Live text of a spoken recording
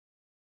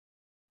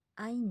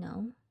I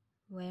know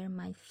where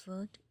my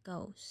food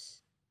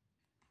goes.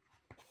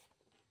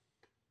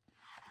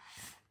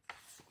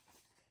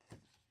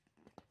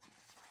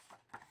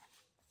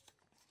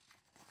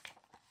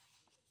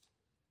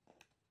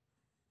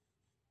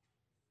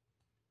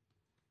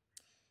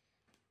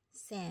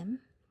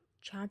 Sam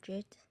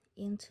charged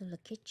into the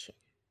kitchen.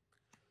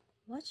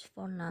 What's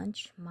for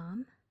lunch,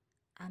 Mom?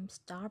 I'm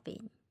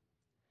starving.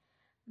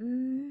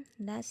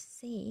 Let's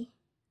see,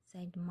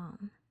 said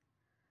Mom.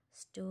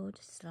 Stewed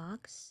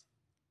slugs,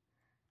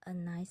 a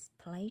nice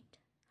plate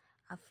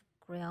of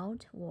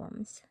grilled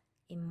worms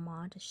in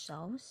mud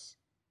sauce.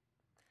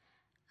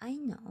 I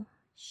know,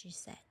 she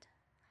said.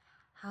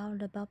 How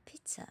about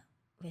pizza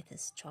with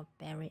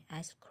strawberry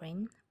ice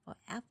cream for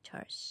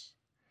afters?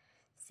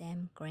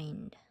 Sam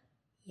grinned.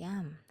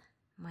 Yum,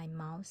 my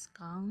mouth's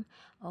gone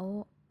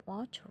all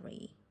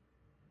watery.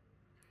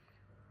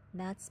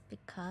 That's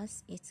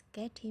because it's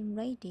getting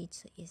ready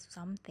to eat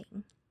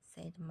something,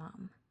 said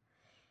Mom.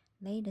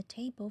 Lay the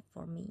table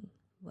for me,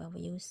 will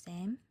you,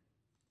 Sam?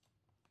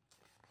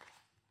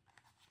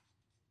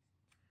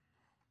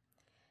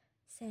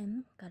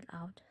 Sam got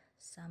out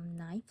some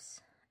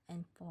knives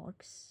and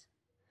forks.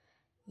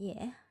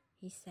 Yeah,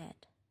 he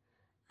said.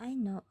 I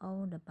know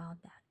all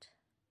about that.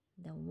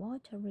 The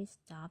watery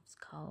stuff's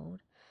called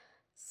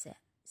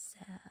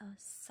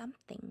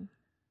something.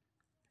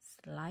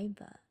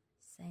 Saliva,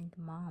 said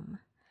Mom.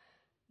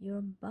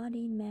 Your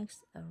body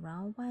makes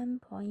around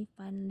 1.5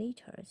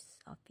 liters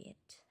of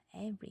it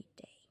every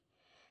day.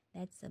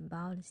 That's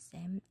about the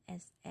same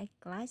as 8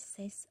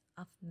 glasses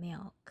of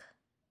milk.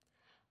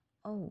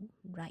 Oh,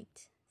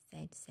 right,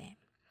 said Sam.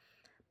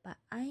 But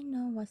I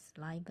know what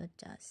saliva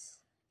does.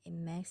 It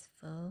makes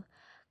food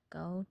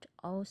go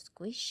all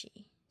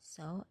squishy,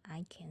 so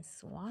I can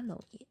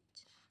swallow it.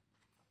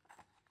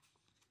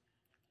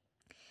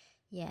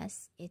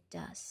 Yes, it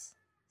does,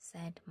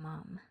 said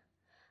Mom.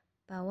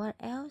 But what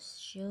else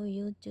should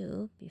you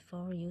do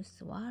before you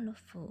swallow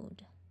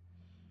food?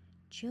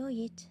 Chew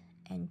it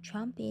and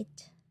chomp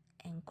it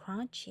and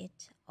crunch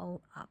it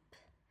all up,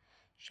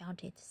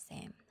 shouted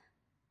Sam.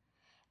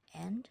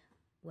 And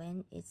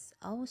when it's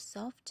all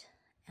soft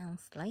and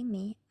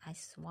slimy, I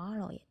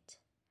swallow it.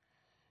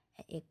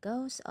 And it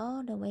goes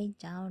all the way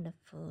down the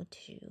food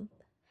tube,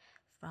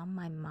 from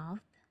my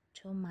mouth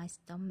to my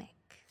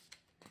stomach.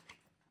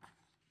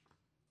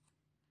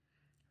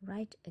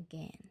 Right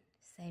again,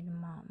 said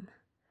Mom,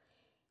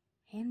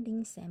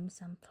 handing Sam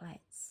some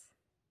plates.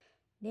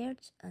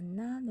 There's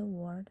another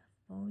word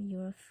for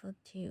your food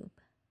tube,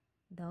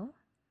 though,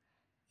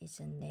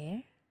 isn't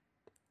there?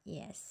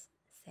 Yes,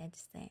 said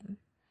Sam.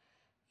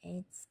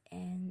 It's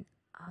an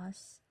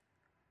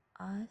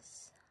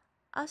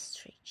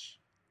ostrich.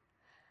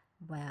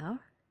 Well,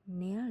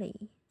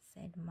 nearly,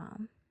 said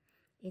Mom.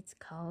 It's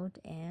called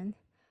an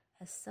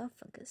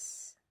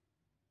esophagus.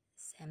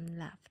 Sam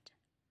laughed.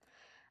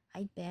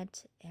 I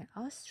bet an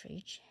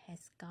ostrich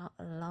has got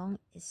a long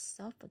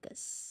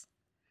esophagus.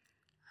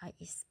 I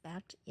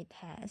expect it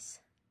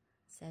has,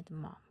 said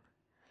Mom.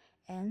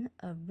 And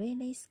a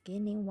really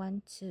skinny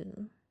one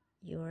too.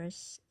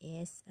 Yours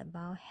is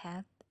about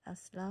half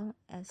as long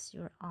as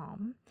your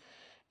arm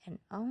and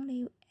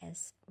only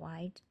as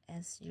wide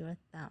as your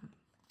thumb.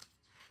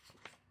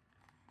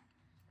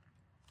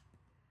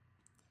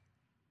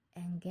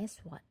 And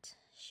guess what?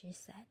 She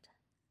said,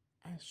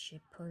 as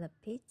she put the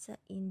pizza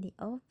in the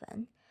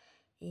oven.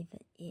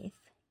 Even if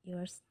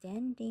you're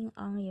standing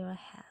on your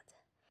head,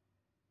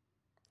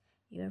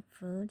 your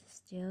food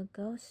still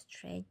goes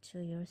straight to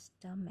your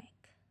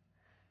stomach.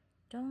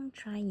 Don't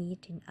try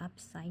eating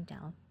upside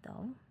down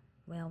though,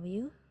 will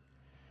you?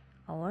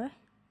 Or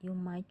you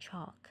might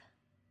choke.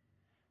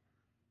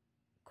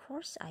 Of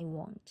course I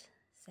won't,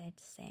 said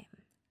Sam.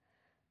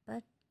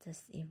 But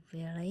does it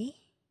really?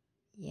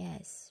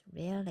 Yes,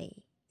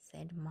 really,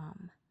 said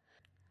Mom.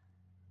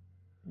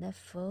 The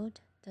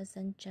food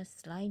doesn't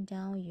just slide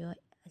down your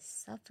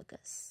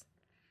esophagus.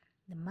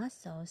 The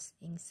muscles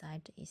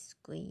inside it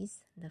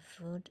squeeze the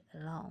food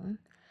along,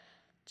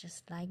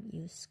 just like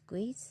you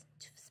squeeze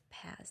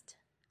toothpaste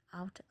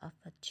out of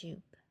a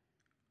tube.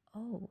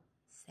 Oh,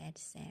 said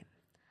Sam.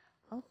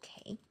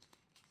 Okay.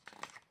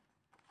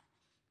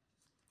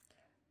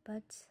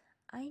 But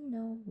I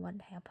know what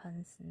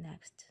happens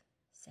next,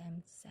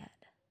 Sam said,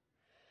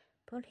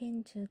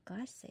 putting 2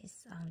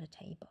 glasses on the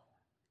table.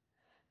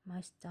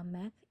 My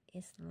stomach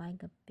is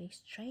like a big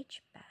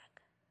stretch bag,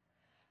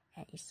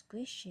 and it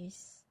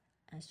squishes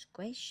and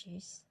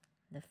squishes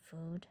the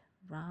food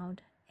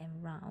round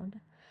and round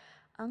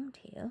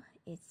until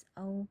it's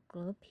all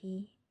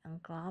gloopy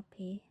and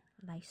gloppy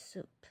like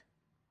soup.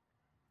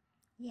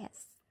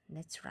 Yes,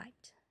 that's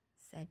right,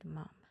 said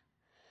Mom.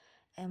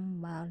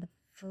 And while the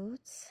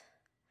food's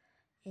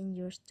in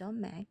your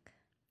stomach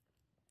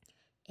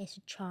is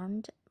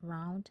churned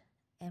round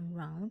and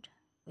round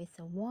with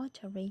a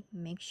watery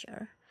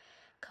mixture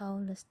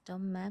called the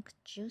stomach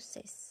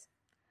juices.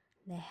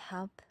 They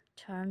help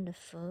turn the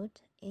food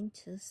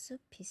into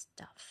soupy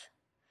stuff.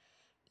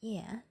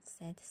 Yeah,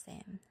 said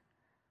Sam.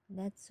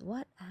 That's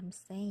what I'm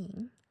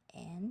saying.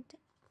 And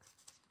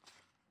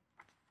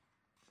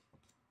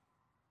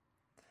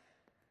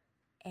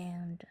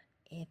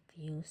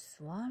you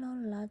swallow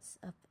lots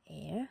of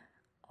air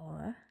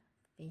or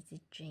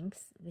fizzy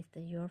drinks with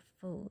your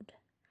food,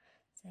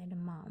 said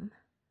Mom,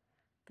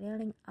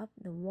 filling up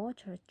the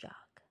water jug.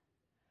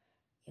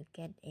 You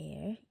get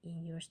air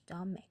in your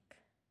stomach,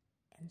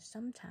 and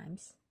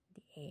sometimes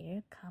the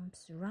air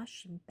comes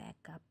rushing back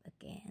up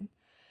again,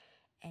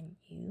 and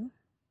you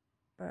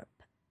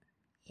burp,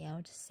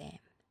 yelled Sam.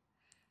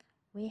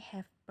 We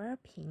have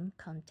burping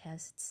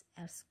contests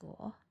at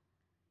school.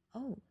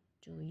 Oh,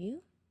 do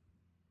you?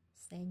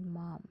 Said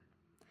Mom.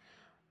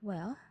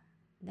 Well,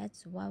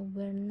 that's why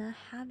we're not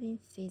having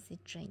fizzy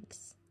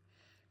drinks.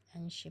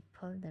 And she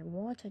put the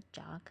water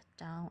jug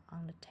down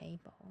on the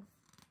table.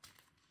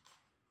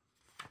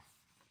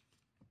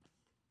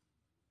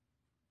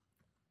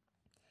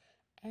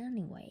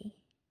 Anyway,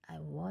 I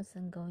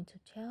wasn't going to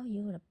tell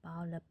you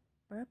about the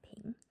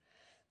burping,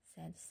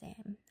 said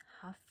Sam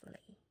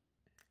huffily.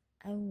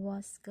 I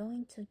was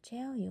going to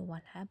tell you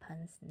what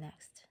happens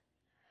next.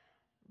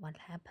 What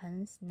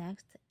happens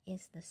next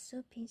is the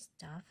soupy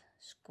stuff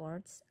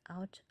squirts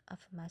out of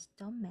my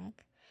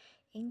stomach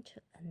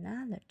into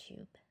another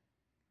tube.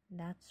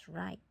 That's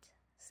right,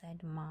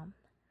 said Mom.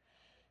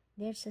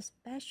 There's a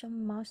special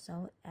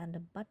muscle at the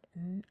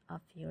bottom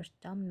of your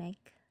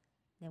stomach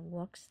that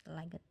works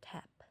like a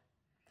tap.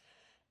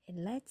 It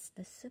lets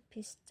the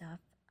soupy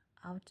stuff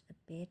out a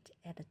bit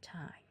at a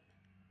time.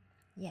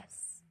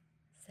 Yes,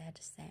 said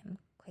Sam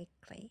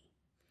quickly.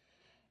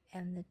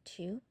 And the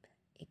tube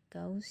it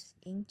goes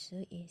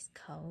into is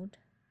called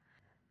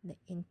the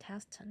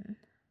intestine.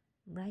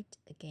 Right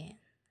again,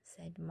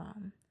 said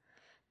Mom.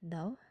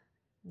 Though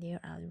there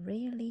are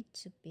really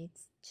two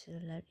bits to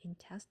the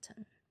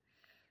intestine.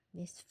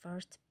 This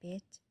first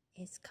bit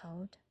is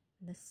called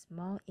the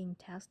small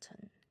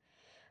intestine,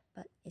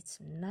 but it's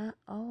not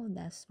all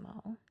that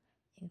small.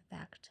 In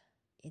fact,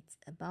 it's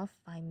about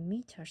 5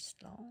 meters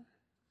long.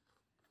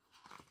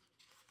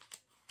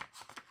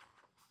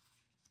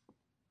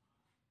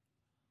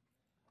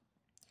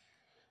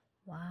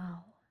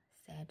 Wow,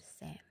 said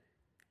Sam.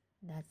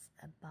 That's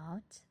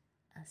about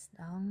as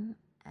long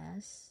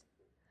as,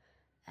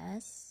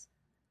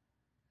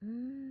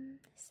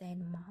 said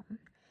Mom,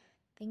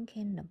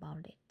 thinking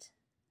about it.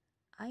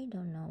 I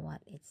don't know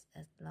what it's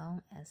as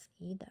long as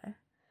either,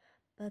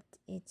 but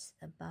it's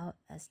about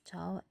as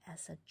tall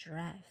as a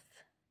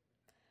giraffe.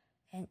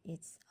 And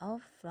it's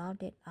all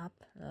floated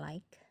up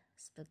like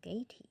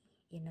spaghetti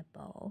in a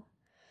bowl,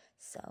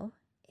 so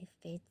it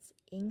fits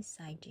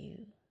inside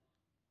you.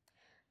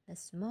 The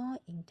small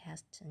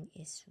intestine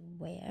is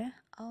where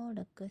all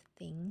the good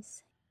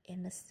things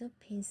in the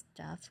soupy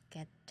stuff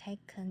get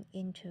taken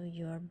into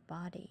your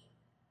body,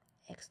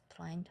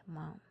 explained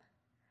Mom.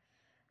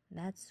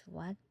 That's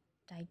what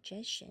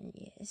digestion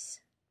is,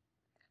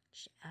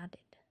 she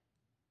added,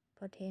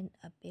 putting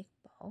a big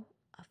bowl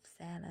of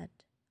salad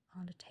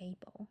on the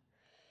table.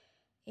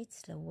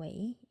 It's the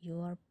way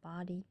your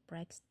body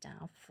breaks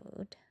down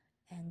food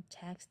and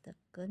takes the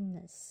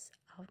goodness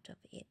out of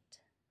it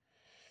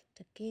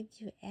to give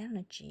you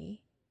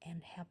energy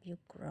and help you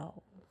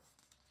grow.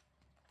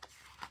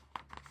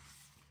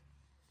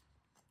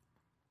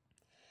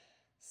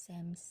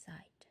 Sam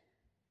sighed.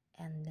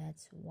 And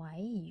that's why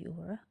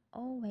you're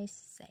always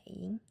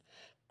saying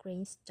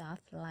green stuff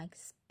like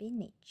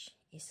spinach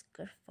is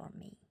good for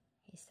me,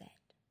 he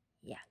said.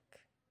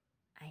 Yuck,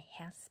 I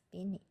hate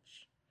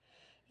spinach.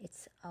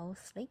 It's all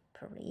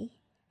slippery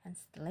and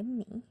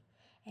slimy,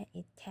 and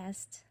it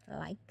tastes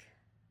like...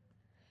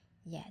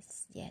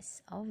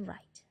 Yes, all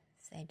right,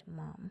 said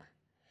Mom.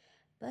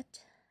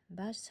 But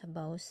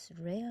vegetables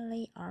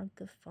really are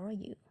good for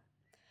you.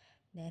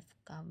 They've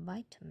got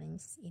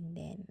vitamins in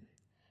them,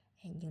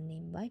 and you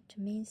need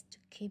vitamins to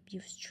keep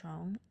you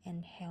strong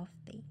and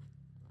healthy.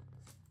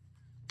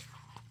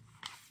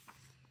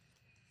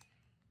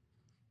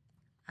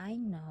 I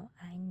know,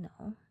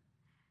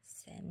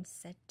 Sam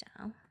sat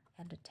down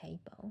at the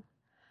table.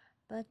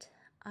 But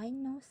I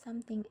know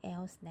something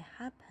else that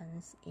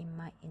happens in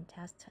my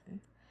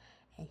intestine,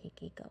 and he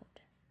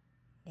giggled.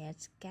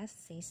 There's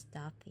gassy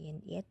stuff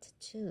in it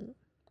too,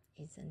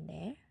 isn't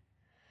there?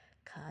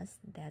 'Cause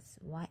that's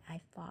why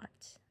I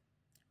fart.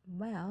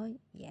 Well,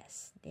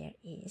 yes, there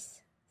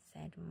is,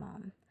 said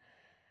Mom.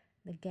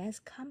 The gas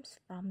comes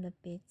from the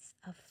bits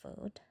of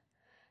food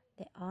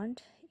that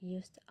aren't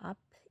used up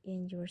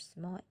in your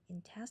small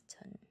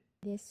intestine.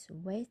 These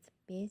waste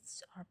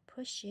bits are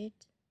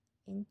pushed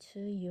into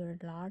your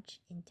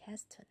large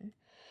intestine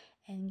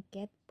and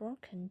get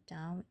broken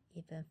down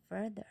even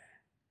further.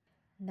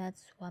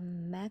 That's what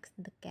makes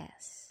the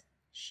gas,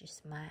 she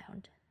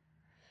smiled.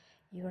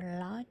 Your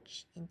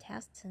large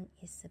intestine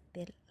is a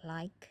bit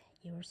like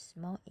your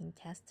small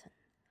intestine,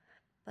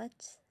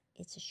 but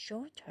it's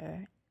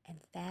shorter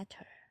and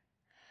fatter.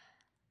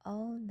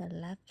 All the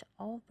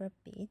leftover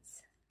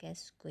bits get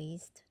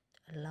squeezed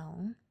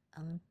along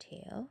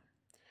until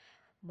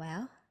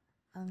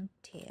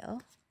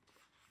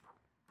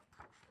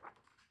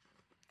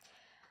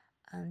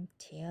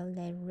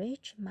they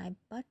reach my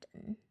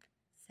button,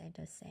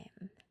 said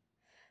Sam,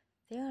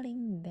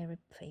 feeling very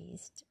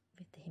pleased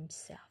with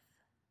himself.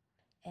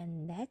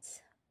 And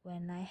that's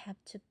when I have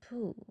to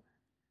poo.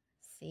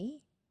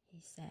 See, he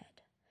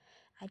said.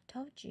 I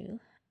told you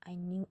I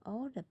knew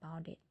all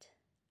about it,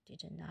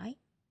 didn't I?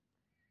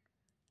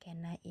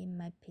 Can I eat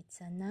my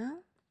pizza now?